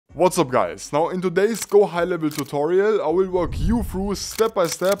What's up guys, now in today's GoHighLevel tutorial I will walk you through step by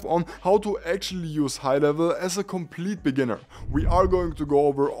step on how to actually use HighLevel as a complete beginner. We are going to go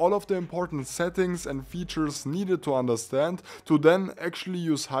over all of the important settings and features needed to understand to then actually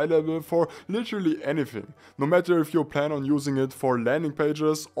use HighLevel for literally anything. No matter if you plan on using it for landing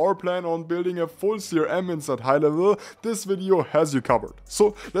pages or plan on building a full CRM inside HighLevel, this video has you covered.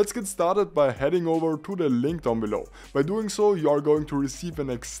 So let's get started by heading over to the link down below. By doing so you are going to receive an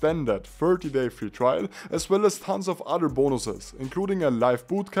extended 30-day free trial, as well as tons of other bonuses, including a live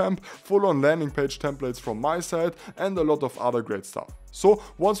bootcamp, full-on landing page templates from my side, and a lot of other great stuff. So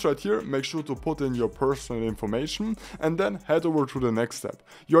once right here, make sure to put in your personal information and then head over to the next step.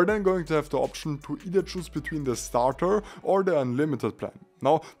 You are then going to have the option to either choose between the starter or the unlimited plan.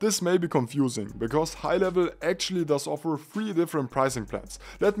 Now, this may be confusing because HighLevel actually does offer 3 different pricing plans.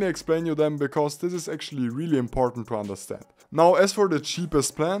 Let me explain you them because this is actually really important to understand. Now, as for the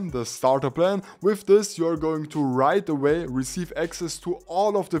cheapest plan, the starter plan, with this you are going to right away receive access to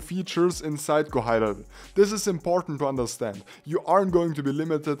all of the features inside GoHighLevel. This is important to understand. You aren't going to be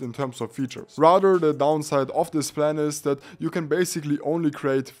limited in terms of features. Rather, the downside of this plan is that you can basically only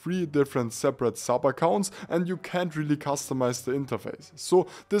create 3 different separate sub-accounts and you can't really customize the interface. So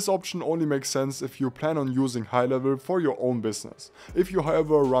this option only makes sense if you plan on using HighLevel for your own business. If you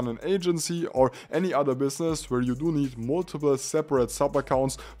however run an agency or any other business where you do need multiple separate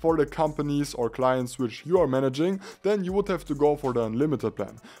sub-accounts for the companies or clients which you are managing, then you would have to go for the unlimited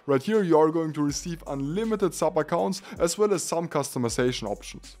plan. Right here you are going to receive unlimited sub-accounts as well as some customization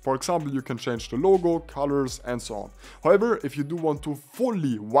options. For example, you can change the logo, colors and so on. However, if you do want to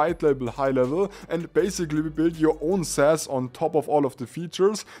fully white label HighLevel and basically build your own SaaS on top of all of the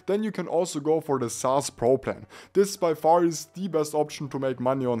features, then you can also go for the SaaS Pro plan. This by far is the best option to make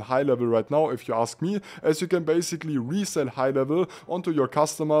money on HighLevel right now if you ask me, as you can basically resell HighLevel onto your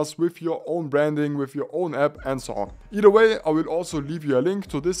customers with your own branding, with your own app and so on. Either way, I will also leave you a link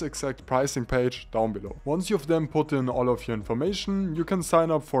to this exact pricing page down below. Once you've then put in all of your information, you can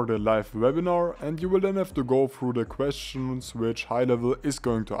sign up for the live webinar and you will then have to go through the questions which HighLevel is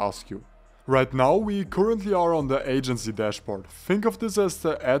going to ask you. Right now we currently are on the agency dashboard. Think of this as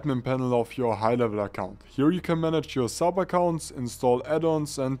the admin panel of your HighLevel account. Here you can manage your sub accounts, install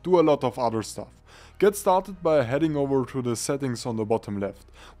add-ons and do a lot of other stuff. Get started by heading over to the settings on the bottom left.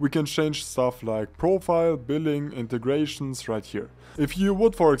 We can change stuff like profile, billing, integrations right here. If you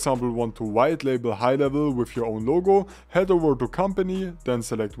would for example want to white label HighLevel with your own logo, head over to company, then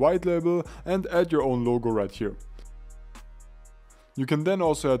select white label and add your own logo right here. You can then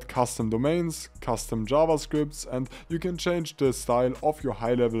also add custom domains, custom JavaScripts, and you can change the style of your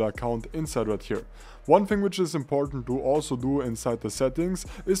HighLevel account inside right here. One thing which is important to also do inside the settings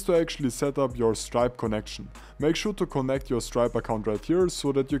is to actually set up your Stripe connection. Make sure to connect your Stripe account right here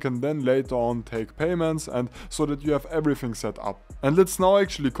so that you can then later on take payments and so that you have everything set up. And let's now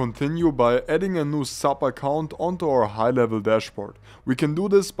actually continue by adding a new sub account onto our HighLevel dashboard. We can do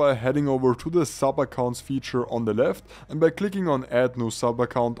this by heading over to the sub accounts feature on the left and by clicking on add new sub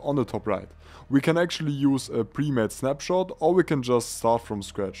account on the top right. We can actually use a pre-made snapshot or we can just start from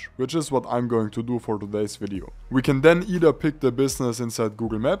scratch, which is what I'm going to do for today's video. We can then either pick the business inside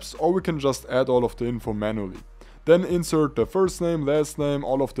Google Maps or we can just add all of the info manually. Then insert the first name, last name,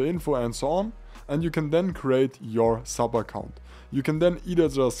 all of the info and so on, and you can then create your sub account. You can then either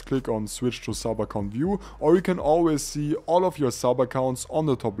just click on switch to sub account view or you can always see all of your sub accounts on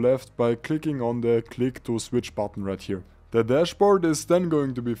the top left by clicking on the click to switch button right here. The dashboard is then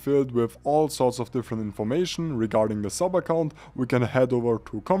going to be filled with all sorts of different information regarding the sub account. We can head over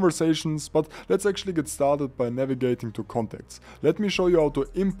to conversations, but let's actually get started by navigating to contacts. Let me show you how to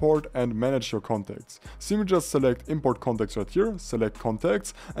import and manage your contacts. Simply just select import contacts right here, select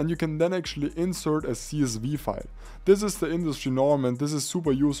contacts, and you can then actually insert a CSV file. This is the industry norm and this is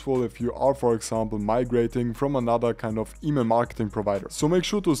super useful if you are, for example, migrating from another kind of email marketing provider. So make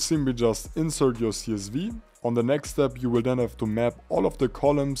sure to simply just insert your CSV. On the next step, you will then have to map all of the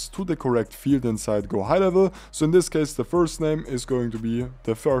columns to the correct field inside GoHighLevel. So in this case, the first name is going to be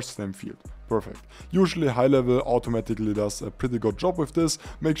the first name field. Perfect. Usually HighLevel automatically does a pretty good job with this.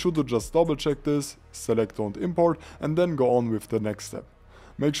 Make sure to just double check this, select don't import, and then go on with the next step.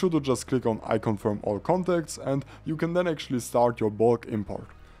 Make sure to just click on I confirm all contacts and you can then actually start your bulk import.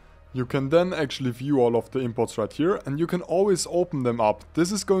 You can then actually view all of the imports right here, and you can always open them up.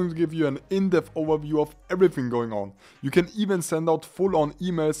 This is going to give you an in-depth overview of everything going on. You can even send out full-on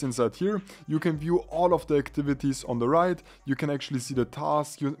emails inside here. You can view all of the activities on the right. You can actually see the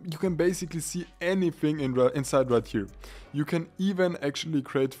tasks. You can basically see anything inside right here. You can even actually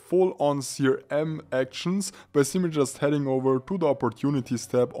create full-on CRM actions by simply just heading over to the opportunities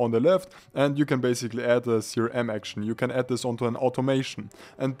tab on the left, and you can basically add a CRM action. You can add this onto an automation,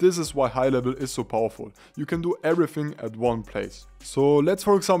 and this is why GoHighLevel is so powerful. You can do everything at one place. So let's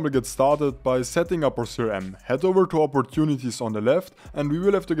for example get started by setting up our CRM. Head over to opportunities on the left, and we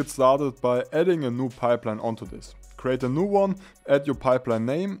will have to get started by adding a new pipeline onto this. Create a new one, add your pipeline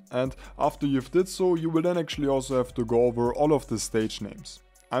name, and after you've did so, you will then actually also have to go over all of the stage names.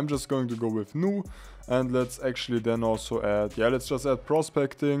 I'm just going to go with new, and let's actually then also add, let's just add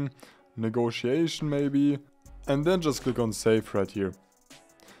prospecting, negotiation maybe, and then just click on save right here.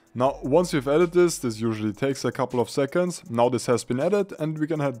 Now, once you've added this usually takes a couple of seconds. Now this has been added, and we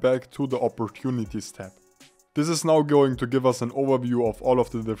can head back to the opportunities tab. This is now going to give us an overview of all of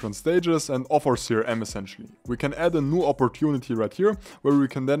the different stages and of our CRM essentially. We can add a new opportunity right here, where we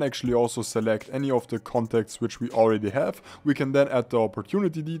can then actually also select any of the contacts which we already have. We can then add the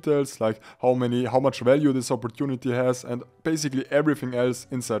opportunity details, like how much value this opportunity has, and basically everything else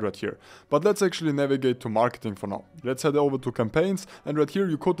inside right here. But let's actually navigate to marketing for now. Let's head over to campaigns, and right here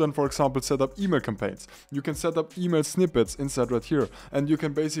you could then for example set up email campaigns. You can set up email snippets inside right here, and you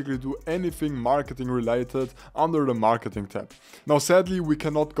can basically do anything marketing related under the marketing tab. Now sadly we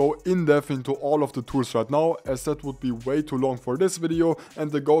cannot go in depth into all of the tools right now, as that would be way too long for this video,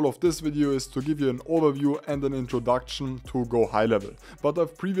 and the goal of this video is to give you an overview and an introduction to GoHighLevel. But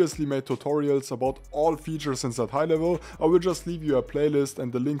I've previously made tutorials about all features inside GoHighLevel. I will just leave you a playlist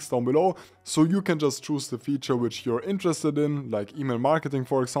and the links down below, so you can just choose the feature which you're interested in, like email marketing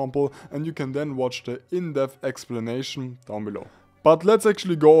for example, and you can then watch the in-depth explanation down below. But let's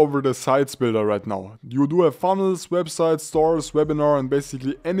actually go over the sites builder right now. You do have funnels, websites, stores, webinar, and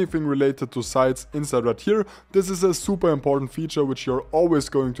basically anything related to sites inside right here. This is a super important feature which you're always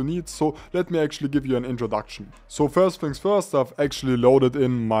going to need, so let me actually give you an introduction. So first things first, I've actually loaded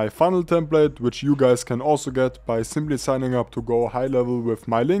in my funnel template, which you guys can also get by simply signing up to GoHighLevel with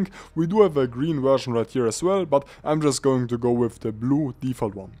my link. We do have a green version right here as well, but I'm just going to go with the blue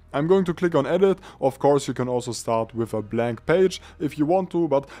default one. I'm going to click on edit. Of course you can also start with a blank page if you want to,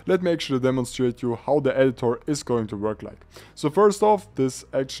 but let me actually demonstrate you how the editor is going to work like. So first off, this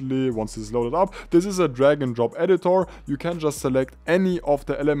actually, once this is loaded up, this is a drag and drop editor. You can just select any of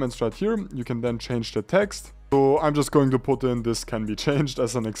the elements right here. You can then change the text. So I'm just going to put in this can be changed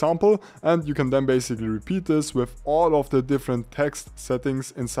as an example, and you can then basically repeat this with all of the different text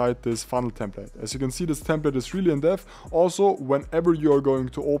settings inside this funnel template. As you can see, this template is really in depth. Also, whenever you are going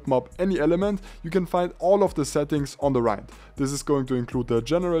to open up any element, you can find all of the settings on the right. This is going to include the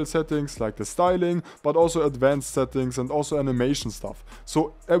general settings like the styling, but also advanced settings and also animation stuff.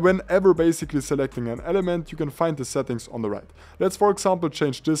 So whenever basically selecting an element, you can find the settings on the right. Let's for example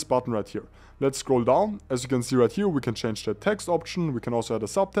change this button right here. Let's scroll down. As you can see right here, we can change the text option, we can also add a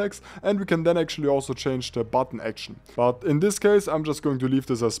subtext, and we can then actually also change the button action. But in this case, I'm just going to leave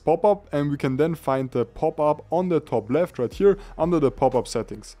this as pop-up, and we can then find the pop-up on the top left right here under the pop-up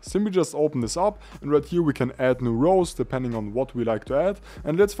settings. Simply just open this up, and right here we can add new rows depending on what we like to add.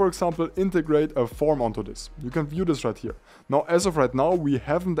 And let's for example integrate a form onto this. You can view this right here. Now as of right now, we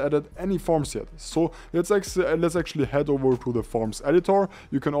haven't added any forms yet. So let's actually head over to the forms editor.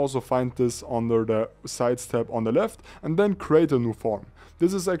 You can also find this under the sites tab on the left, and then create a new form.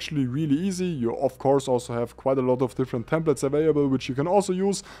 This is actually really easy. You of course also have quite a lot of different templates available which you can also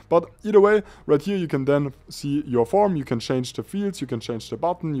use, but either way, right here you can then see your form. You can change the fields, you can change the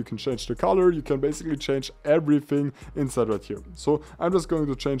button, you can change the color, you can basically change everything inside right here. So I'm just going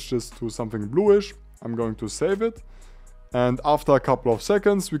to change this to something bluish. I'm going to save it. And after a couple of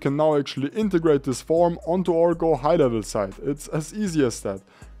seconds, we can now actually integrate this form onto our GoHighLevel site. It's as easy as that.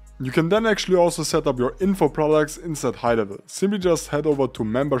 You can then actually also set up your info products inside GoHighLevel. Simply just head over to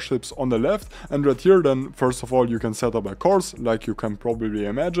memberships on the left, and right here then first of all you can set up a course, like you can probably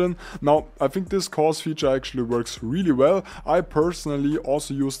imagine. Now I think this course feature actually works really well. I personally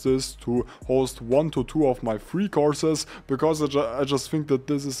also use this to host 1 to 2 of my free courses, because I just think that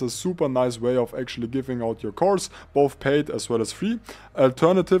this is a super nice way of actually giving out your course, both paid as well as free.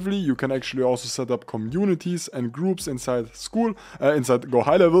 Alternatively, you can actually also set up communities and groups inside inside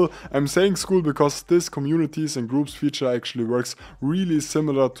GoHighLevel, school. I'm saying school because this communities and groups feature actually works really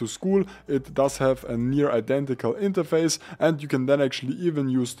similar to school. It does have a near identical interface, and you can then actually even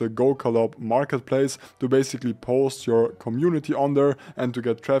use the GoHighLevel marketplace to basically post your community on there and to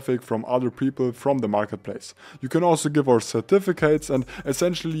get traffic from other people from the marketplace. You can also give our certificates, and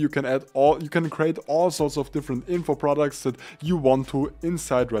essentially you can create all sorts of different info products that you want to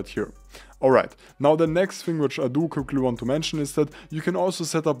inside right here. Alright, now the next thing which I do quickly want to mention is that you can also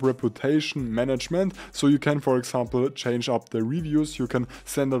set up reputation management. So you can, for example, change up the reviews, you can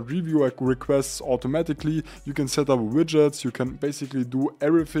send out review requests automatically, you can set up widgets, you can basically do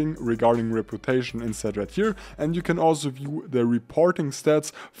everything regarding reputation inside right here, and you can also view the reporting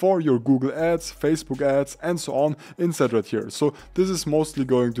stats for your Google ads, Facebook ads, and so on inside right here. So this is mostly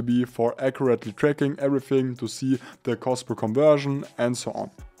going to be for accurately tracking everything to see the cost per conversion and so on.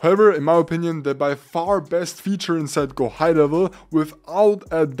 However, in my opinion, the by far best feature inside GoHighLevel, without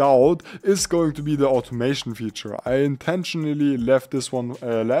a doubt, is going to be the automation feature. I intentionally left this one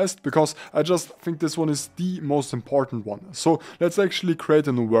last because I just think this one is the most important one. So let's actually create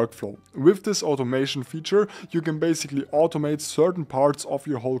a new workflow. With this automation feature, you can basically automate certain parts of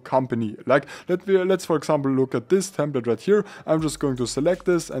your whole company. Like let's for example look at this template right here. I'm just going to select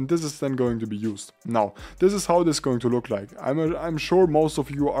this, and this is then going to be used. Now, this is how this is going to look like. I'm sure most of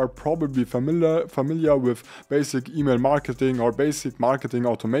you are probably familiar with basic email marketing or basic marketing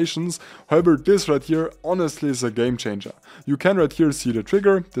automations. However, this right here honestly is a game changer. You can right here see the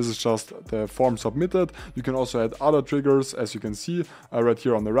trigger. This is just the form submitted. You can also add other triggers, as you can see right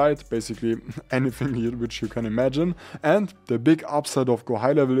here on the right, basically anything here which you can imagine. And the big upside of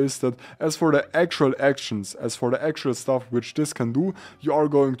GoHighLevel is that as for the actual actions, as for the actual stuff which this can do, you are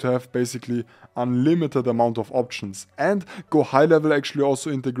going to have basically unlimited amount of options. And GoHighLevel actually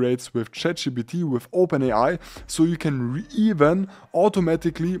also integrates with ChatGPT, with OpenAI, so you can even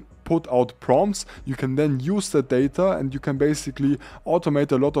automatically put out prompts. You can then use the data, and you can basically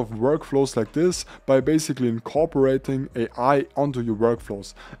automate a lot of workflows like this by basically incorporating AI onto your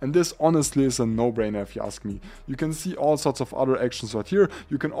workflows. And this honestly is a no-brainer if you ask me. You can see all sorts of other actions right here.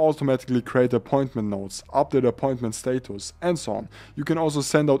 You can automatically create appointment notes, update appointment status, and so on. You can also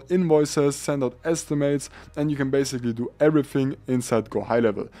send out invoices, send out estimates, and you can basically do everything inside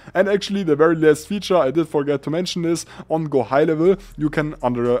GoHighLevel. And actually the very last feature, I did forget to mention this, on GoHighLevel you can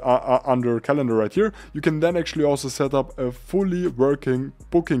under calendar right here, you can then actually also set up a fully working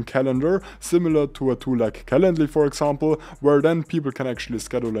booking calendar, similar to a tool like Calendly, for example, where then people can actually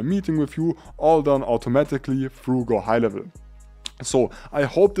schedule a meeting with you, all done automatically through GoHighLevel. So I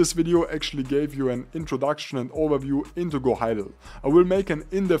hope this video actually gave you an introduction and overview into GoHighLevel. I will make an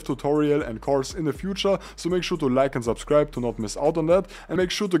in-depth tutorial and course in the future, so make sure to like and subscribe to not miss out on that, and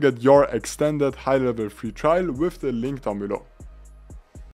make sure to get your extended high-level free trial with the link down below.